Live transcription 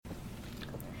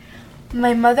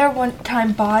My mother one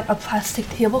time bought a plastic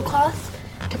tablecloth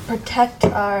to protect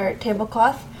our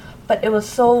tablecloth, but it was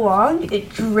so long it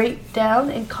draped down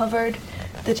and covered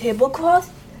the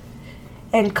tablecloth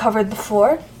and covered the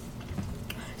floor.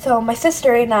 So my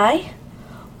sister and I,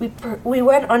 we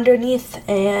went underneath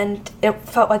and it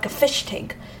felt like a fish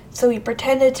tank. So we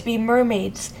pretended to be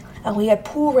mermaids and we had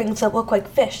pool rings that looked like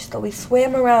fish. So we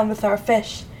swam around with our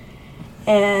fish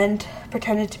and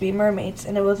pretended to be mermaids,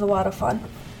 and it was a lot of fun.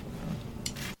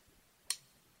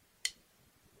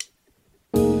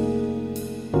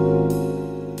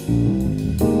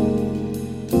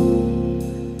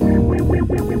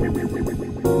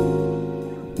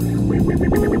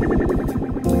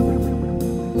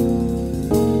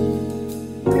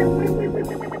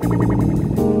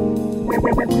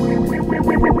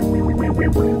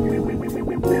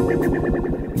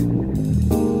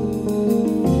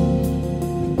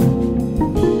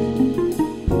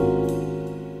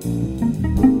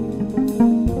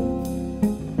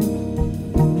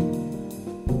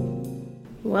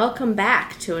 Welcome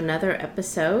back to another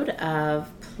episode of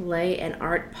Play and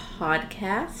Art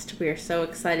Podcast. We are so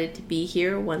excited to be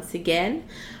here once again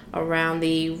around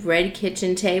the red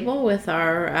kitchen table with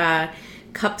our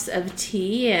cups of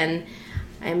tea, and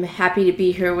I'm happy to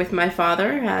be here with my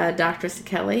father, Dr.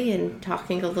 Sekeli, and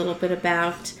talking a little bit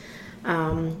about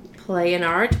play and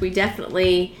art. We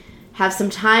definitely have some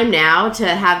time now to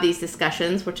have these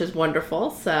discussions, which is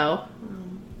wonderful. So,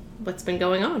 what's been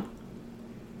going on?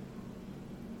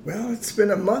 Well, it's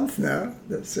been a month now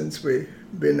since we've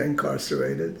been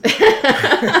incarcerated.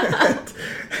 I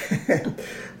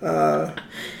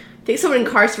think someone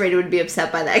incarcerated would be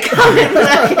upset by that comment,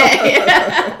 but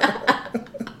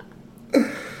okay.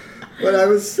 But I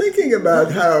was thinking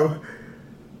about how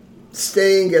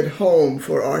staying at home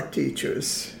for art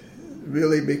teachers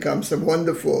really becomes a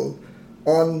wonderful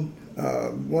home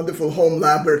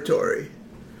laboratory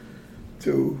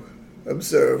to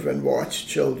observe and watch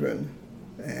children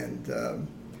and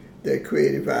their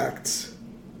creative acts.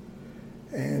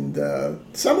 And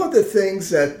some of the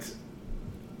things that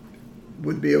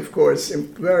would be, of course,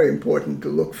 very important to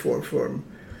look for from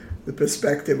the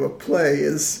perspective of play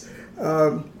is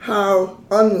how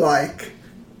unlike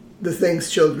the things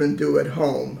children do at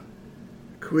home,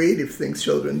 creative things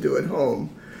children do at home,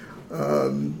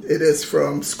 it is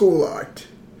from school art.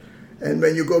 And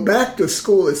when you go back to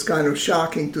school, it's kind of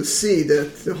shocking to see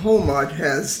that the home art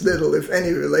has little, if any,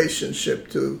 relationship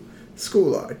to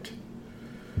school art.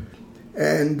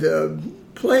 And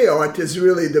play art is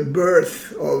really the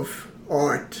birth of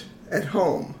art at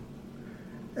home,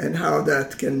 and how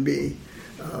that can be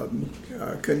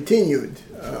continued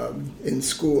in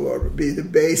school or be the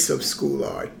base of school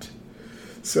art.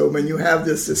 So when you have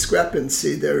this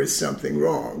discrepancy, there is something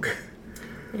wrong.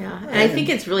 Yeah, and I think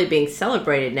it's really being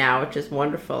celebrated now, which is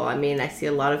wonderful. I mean, I see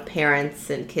a lot of parents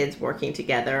and kids working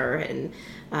together and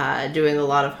doing a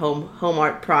lot of home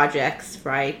art projects,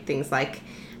 right? Things like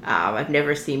I've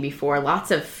never seen before.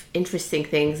 Lots of interesting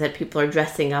things that people are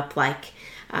dressing up like,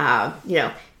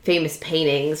 famous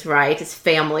paintings, right? As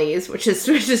families, which is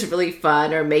really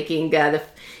fun. Or making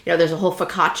there's a whole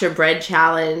focaccia bread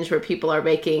challenge where people are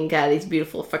making these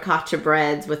beautiful focaccia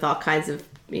breads with all kinds of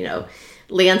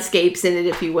landscapes in it,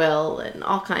 if you will, and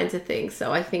all kinds of things.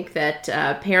 So I think that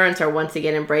parents are once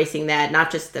again embracing that,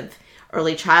 not just the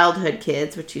early childhood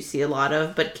kids, which you see a lot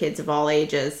of, but kids of all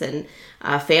ages and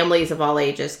families of all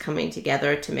ages coming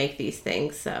together to make these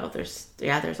things. So there's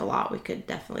a lot we could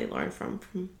definitely learn from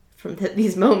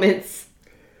these moments.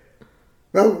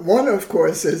 Well, one, of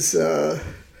course, is the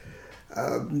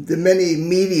many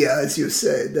media, as you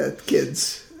say, that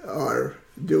kids are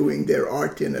doing their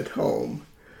art in at home.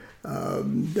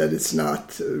 That it's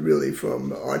not really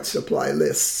from art supply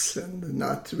lists and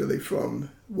not really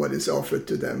from what is offered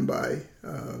to them by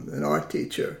an art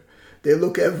teacher. They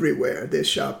look everywhere. They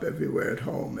shop everywhere at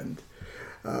home. And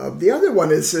the other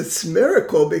one is it's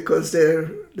miracle because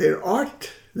their art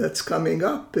that's coming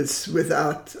up is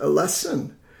without a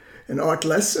lesson, an art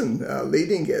lesson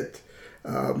leading it,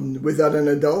 without an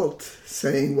adult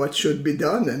saying what should be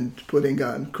done and putting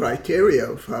on criteria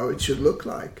of how it should look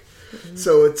like. Mm-hmm.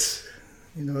 So it's,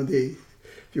 if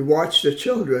you watch the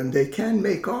children, they can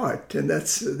make art, and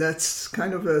that's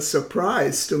kind of a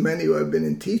surprise to many who have been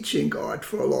in teaching art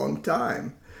for a long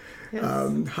time. Yes.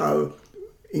 How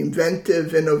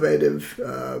inventive, innovative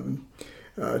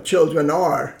children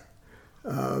are,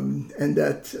 and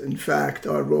that, in fact,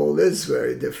 our role is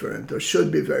very different, or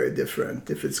should be very different,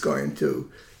 if it's going to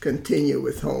continue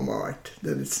with home art,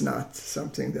 that it's not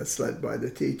something that's led by the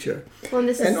teacher. Well, and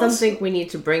this is something we need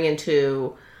to bring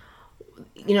into,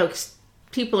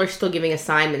 people are still giving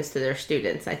assignments to their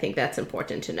students. I think that's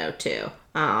important to know too.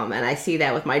 And I see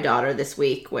that with my daughter this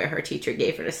week, where her teacher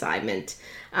gave her an assignment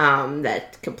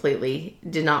that completely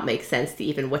did not make sense to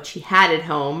even what she had at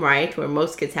home, right? Where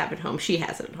most kids have at home, she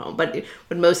has it at home. But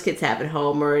what most kids have at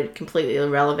home are completely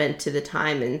irrelevant to the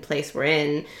time and place we're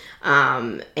in.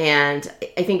 And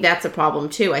I think that's a problem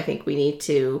too. I think we need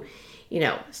to,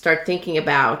 start thinking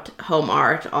about home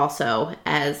art also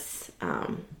as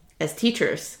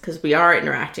teachers, because we are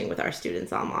interacting with our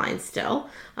students online still.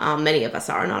 Many of us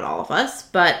are, not all of us,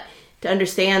 but to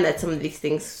understand that some of these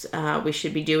things we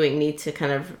should be doing need to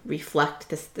kind of reflect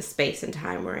the space and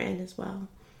time we're in as well.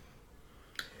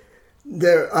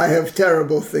 I have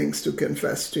terrible things to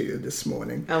confess to you this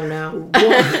morning. Oh, no.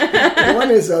 One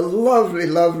is a lovely,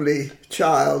 lovely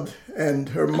child and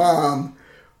her mom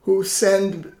who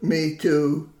send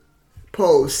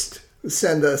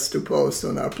us to post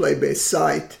on our Play-Based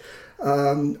site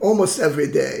almost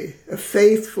every day.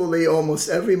 Faithfully, almost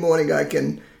every morning I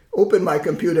can open my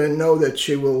computer and know that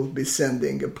she will be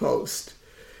sending a post.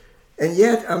 And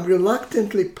yet I'm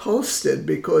reluctantly posted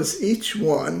because each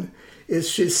one is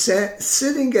she's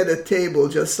sitting at a table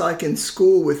just like in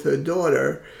school with her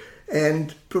daughter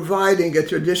and providing a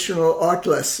traditional art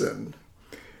lesson.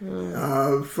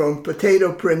 From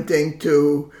potato printing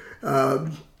to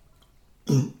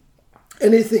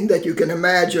anything that you can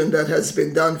imagine that has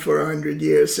been done for 100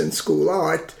 years in school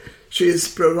art, she is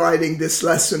providing this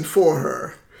lesson for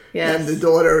her. Yes. And the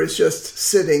daughter is just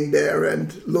sitting there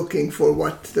and looking for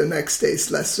what the next day's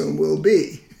lesson will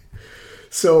be.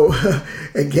 So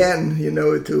again,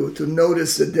 to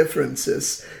notice the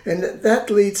differences. And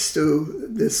that leads to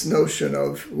this notion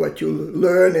of what you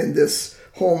learn in this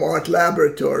home art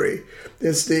laboratory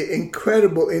is the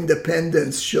incredible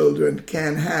independence children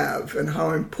can have and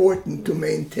how important to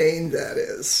maintain that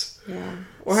is. Yeah.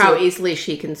 Or how easily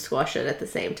she can squash it at the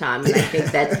same time. And I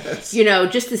think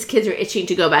that, just as kids are itching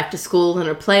to go back to school and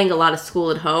are playing a lot of school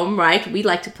at home, right? We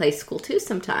like to play school too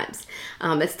sometimes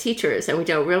as teachers. And we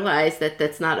don't realize that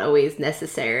that's not always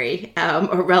necessary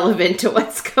or relevant to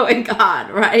what's going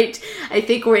on, right? I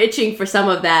think we're itching for some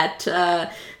of that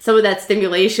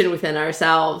stimulation within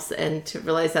ourselves, and to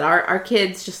realize that our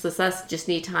kids, just as us, just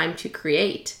need time to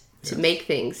create, to make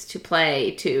things, to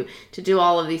play, to do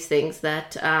all of these things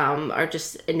that are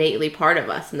just innately part of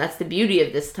us. And that's the beauty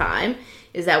of this time,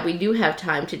 is that we do have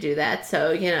time to do that.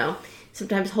 So,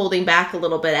 sometimes holding back a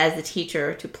little bit as a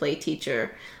teacher to play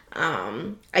teacher,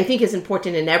 I think is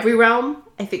important in every realm.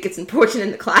 I think it's important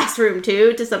in the classroom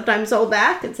too, to sometimes hold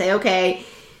back and say, okay,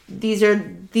 these are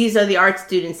the art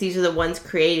students, these are the ones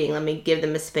creating, let me give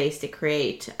them a space to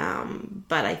create.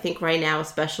 But I think right now,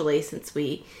 especially since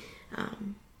we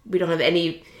don't have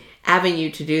any avenue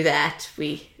to do that,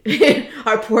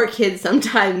 our poor kids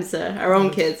sometimes, our own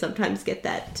kids sometimes get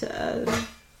that.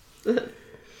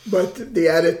 But the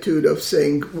attitude of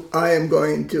saying, I am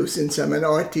going to, since I'm an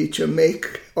art teacher,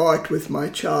 make art with my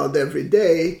child every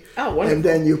day. Oh, wonderful. And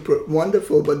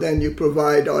then but then you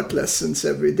provide art lessons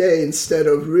every day instead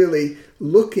of really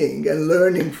looking and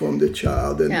learning from the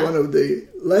child. And one of the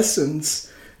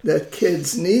lessons that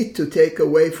kids need to take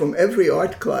away from every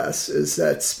art class is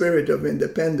that spirit of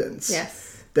independence. Yes.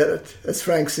 That, as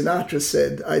Frank Sinatra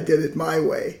said, I did it my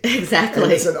way. Exactly.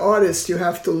 And as an artist, you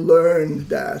have to learn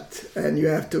that, and you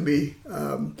have to be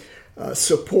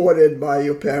supported by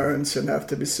your parents and have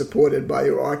to be supported by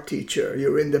your art teacher,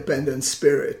 your independent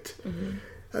spirit,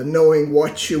 knowing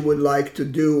what you would like to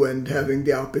do and having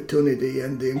the opportunity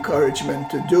and the encouragement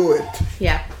to do it.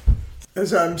 Yeah.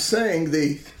 As I'm saying,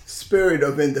 the spirit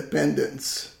of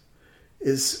independence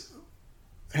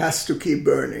has to keep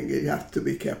burning. It has to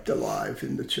be kept alive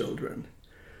in the children.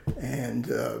 And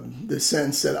the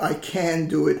sense that I can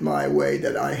do it my way,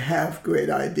 that I have great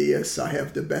ideas, I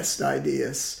have the best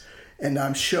ideas, and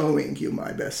I'm showing you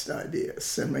my best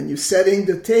ideas. And when you're setting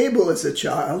the table as a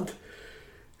child,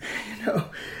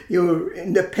 you're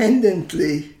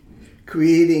independently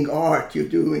creating art. You're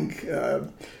doing,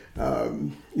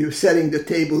 you're setting the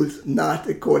table not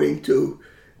according to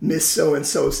Miss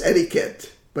So-and-so's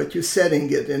etiquette, but you're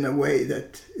setting it in a way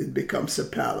that it becomes a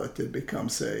palette, it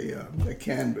becomes a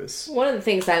canvas. One of the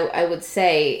things I would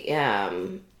say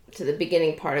to the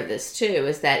beginning part of this too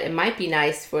is that it might be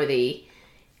nice for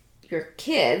your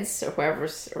kids or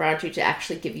whoever's around you to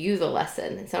actually give you the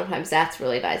lesson. And sometimes that's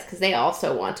really nice because they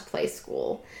also want to play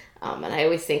school. And I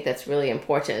always think that's really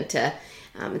important to,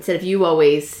 instead of you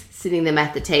always sitting them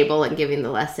at the table and giving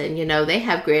the lesson, they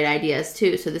have great ideas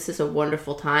too. So this is a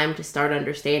wonderful time to start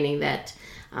understanding that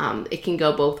it can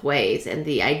go both ways and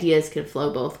the ideas can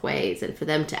flow both ways, and for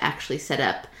them to actually set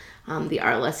up the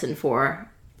art lesson for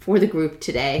for the group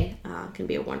today can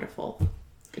be a wonderful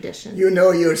addition. You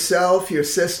know yourself, your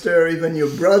sister, even your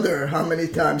brother, how many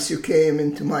times you came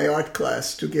into my art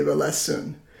class to give a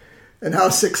lesson, and how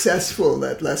successful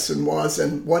that lesson was,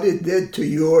 and what it did to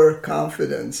your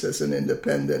confidence as an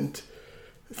independent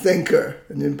thinker,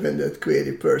 an independent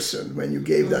creative person, when you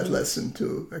gave that lesson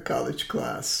to a college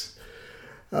class.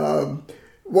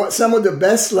 Some of the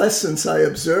best lessons I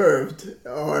observed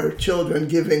are children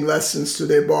giving lessons to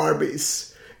their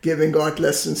Barbies, giving art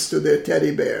lessons to their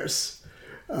teddy bears.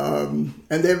 And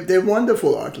they're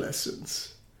wonderful art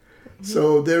lessons.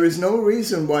 So there is no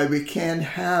reason why we can't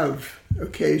have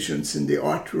occasions in the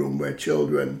art room where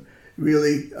children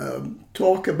really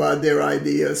talk about their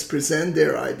ideas, present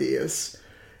their ideas,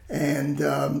 and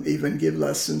even give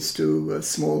lessons to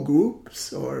small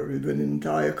groups or even an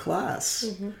entire class.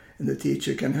 And the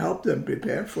teacher can help them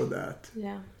prepare for that.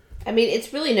 Yeah. I mean,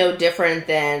 it's really no different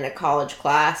than a college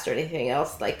class or anything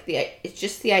else. It's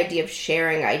just the idea of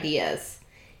sharing ideas.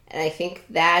 And I think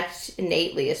that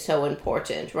innately is so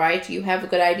important, right? You have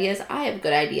good ideas, I have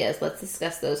good ideas. Let's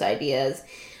discuss those ideas.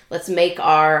 Let's make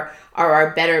our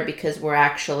better, because we're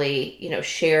actually,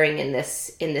 sharing in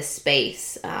this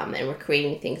space, and we're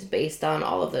creating things based on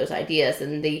all of those ideas.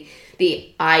 And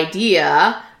the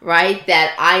idea, right,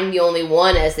 that I'm the only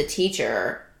one as the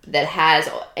teacher that has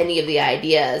any of the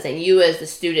ideas, and you as the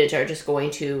student are just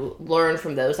going to learn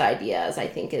from those ideas, I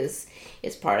think is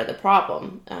part of the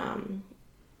problem.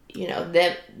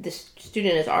 That the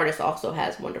student as artist also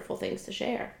has wonderful things to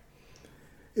share.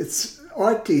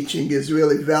 Art teaching is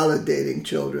really validating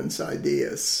children's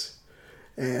ideas.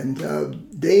 And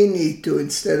they need to,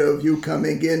 instead of you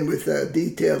coming in with a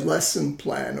detailed lesson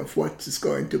plan of what is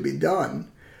going to be done,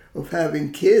 of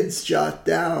having kids jot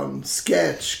down,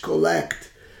 sketch,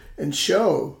 collect, and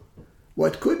show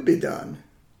what could be done.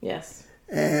 Yes.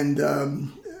 And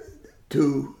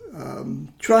to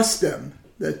trust them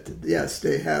that, yes,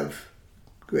 they have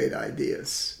great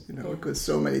ideas, because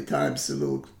so many times the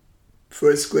little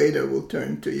first grader will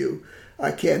turn to you.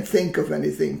 I can't think of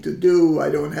anything to do. I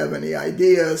don't have any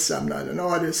ideas. I'm not an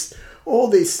artist. All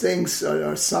these things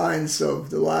are signs of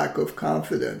the lack of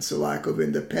confidence, the lack of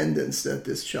independence that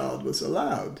this child was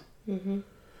allowed. Mm-hmm.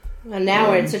 And now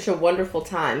we're in such a wonderful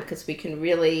time because we can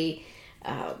really,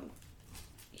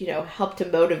 help to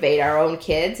motivate our own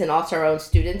kids and also our own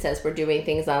students as we're doing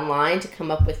things online to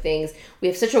come up with things. We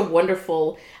have such a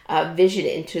wonderful vision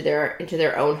into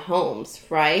their own homes,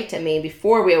 right? I mean,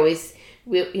 before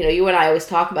you and I always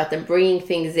talk about them bringing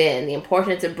things in, the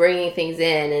importance of bringing things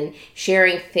in and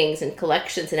sharing things and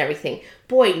collections and everything.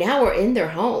 Boy, now we're in their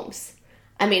homes.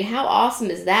 I mean, how awesome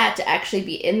is that to actually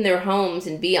be in their homes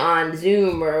and be on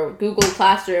Zoom or Google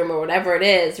Classroom or whatever it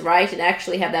is, right? And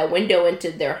actually have that window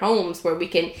into their homes where we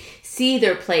can see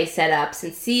their play setups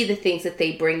and see the things that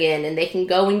they bring in, and they can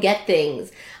go and get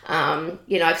things.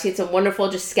 I've seen some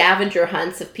wonderful just scavenger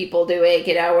hunts of people doing,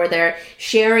 where they're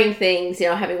sharing things,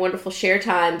 having wonderful share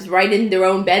times right in their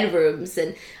own bedrooms.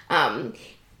 And,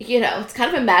 it's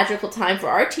kind of a magical time for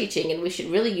art teaching, and we should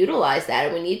really utilize that.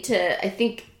 And we need to, I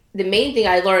think, the main thing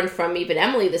I learned from even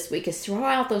Emily this week is throw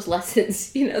out those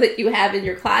lessons, that you have in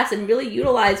your class and really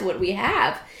utilize what we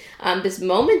have. This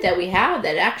moment that we have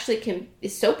that actually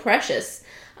is so precious,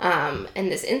 and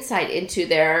this insight into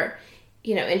their,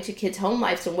 into kids' home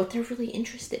lives and what they're really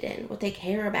interested in, what they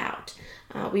care about.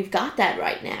 We've got that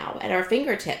right now at our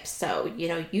fingertips. So,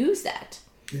 use that.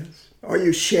 Yes. Are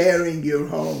you sharing your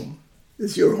home?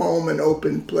 Is your home an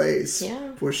open place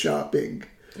for shopping?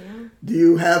 Yeah. Do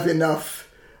you have enough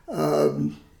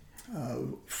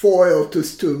foil to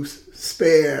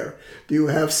spare? Do you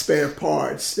have spare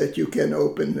parts that you can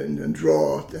open and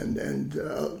draw and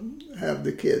have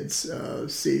the kids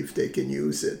see if they can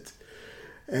use it?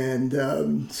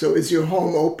 And so is your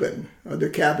home open? Are the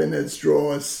cabinets,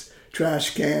 drawers,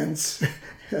 trash cans,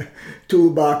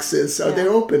 toolboxes, are they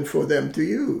open for them to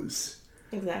use?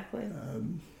 Exactly.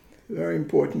 Very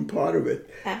important part of it.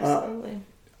 Absolutely.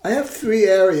 I have 3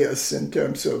 areas in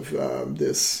terms of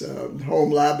this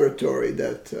home laboratory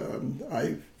that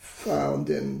I found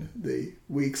in the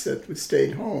weeks that we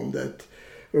stayed home that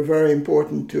were very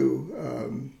important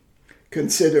to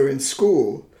consider in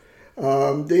school.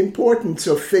 The importance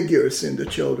of figures in the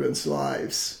children's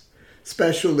lives,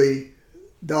 especially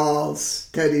dolls,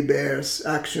 teddy bears,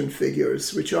 action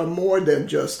figures, which are more than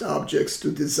just objects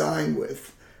to design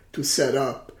with, to set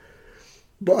up.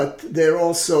 But they're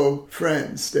also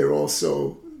friends. They're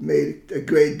also made a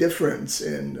great difference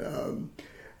in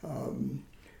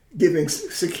giving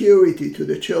security to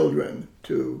the children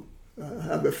to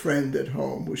have a friend at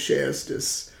home who shares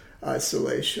this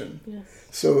isolation. Yes.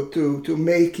 So to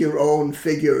make your own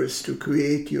figures, to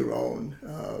create your own,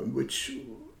 which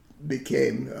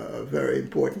became a very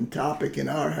important topic in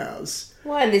our house.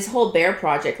 Well, and this whole bear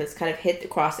project that's kind of hit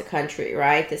across the country,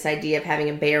 right? This idea of having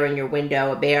a bear in your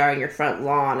window, a bear on your front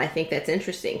lawn. I think that's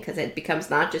interesting because it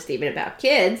becomes not just even about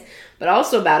kids, but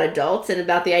also about adults and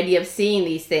about the idea of seeing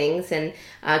these things. And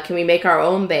can we make our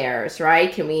own bears,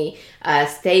 right? Can we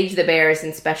stage the bears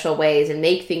in special ways and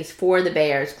make things for the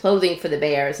bears, clothing for the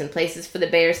bears, and places for the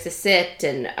bears to sit?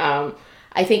 And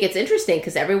I think it's interesting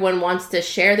because everyone wants to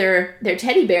share their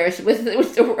teddy bears with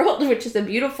the world, which is a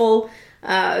beautiful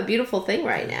thing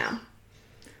right now.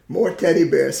 More teddy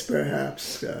bears,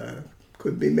 perhaps,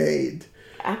 could be made.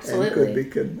 Absolutely.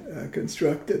 And could be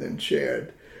constructed and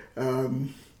shared.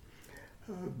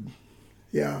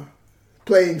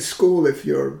 Playing school if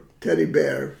your teddy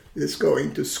bear is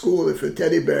going to school. If a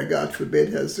teddy bear, God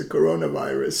forbid, has the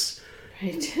coronavirus,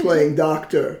 right. Playing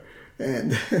doctor.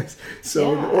 And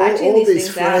so yeah, all these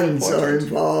friends are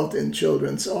involved in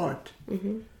children's art.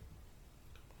 Mm-hmm.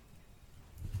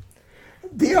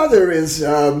 The other is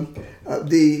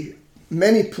the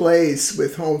many plays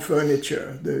with home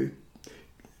furniture. The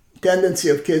tendency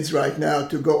of kids right now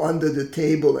to go under the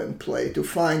table and play, to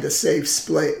find a safe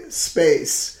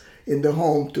space in the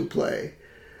home to play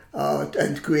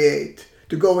and create,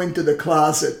 to go into the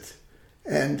closet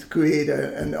and create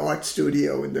an art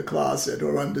studio in the closet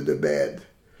or under the bed.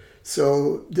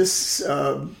 So this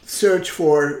search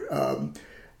for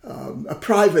a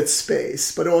private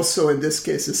space, but also in this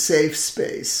case a safe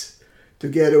space to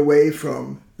get away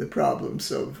from the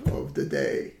problems of the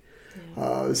day.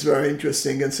 It's very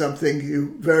interesting and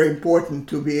something very important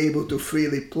to be able to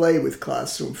freely play with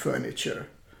classroom furniture.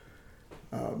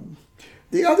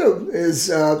 The other is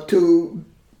to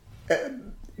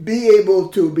be able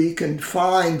to be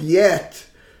confined yet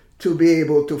to be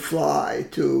able to fly,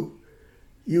 to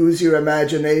use your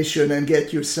imagination and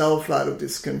get yourself out of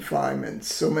this confinement.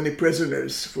 So many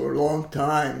prisoners for a long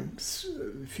time,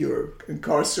 if you're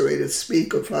incarcerated,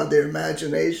 speak of how their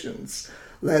imaginations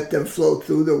let them float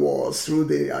through the walls, through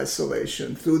the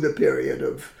isolation, through the period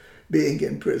of being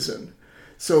in prison.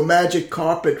 So magic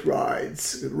carpet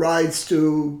rides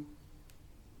to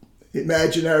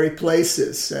imaginary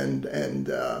places, and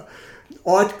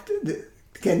art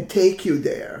can take you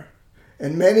there.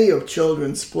 And many of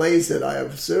children's plays that I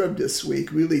observed this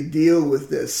week really deal with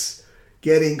this,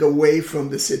 getting away from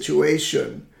the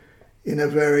situation in a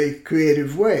very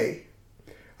creative way.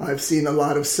 I've seen a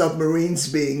lot of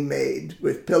submarines being made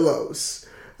with pillows.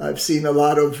 I've seen a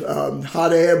lot of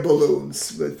hot air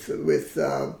balloons with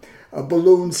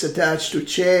balloons attached to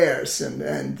chairs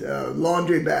and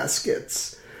laundry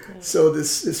baskets. So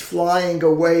this flying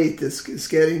away, this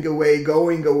getting away,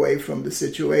 going away from the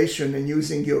situation and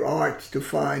using your art to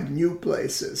find new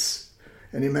places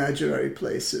and imaginary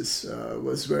places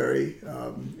was very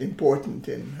important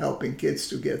in helping kids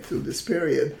to get through this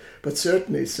period, but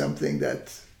certainly something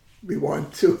that we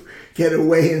want to get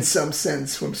away in some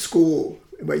sense from school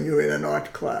when you're in an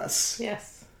art class.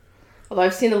 Yes. Although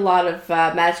I've seen a lot of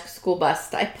Magic School Bus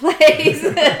type plays.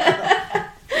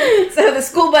 So the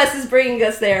school bus is bringing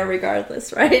us there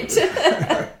regardless, right?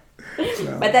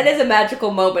 But that is a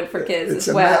magical moment for kids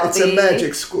as well. It's a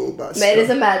magic school bus. It is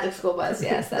a magic school bus,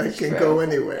 yes, that's true. It can go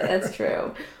anywhere. That's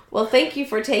true. Well, thank you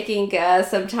for taking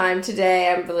some time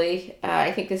today.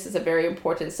 I think this is a very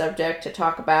important subject to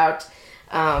talk about,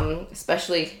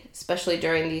 especially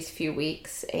during these few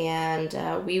weeks.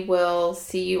 And we will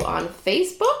see you on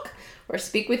Facebook or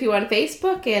speak with you on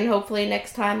Facebook and hopefully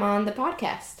next time on the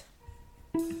podcast.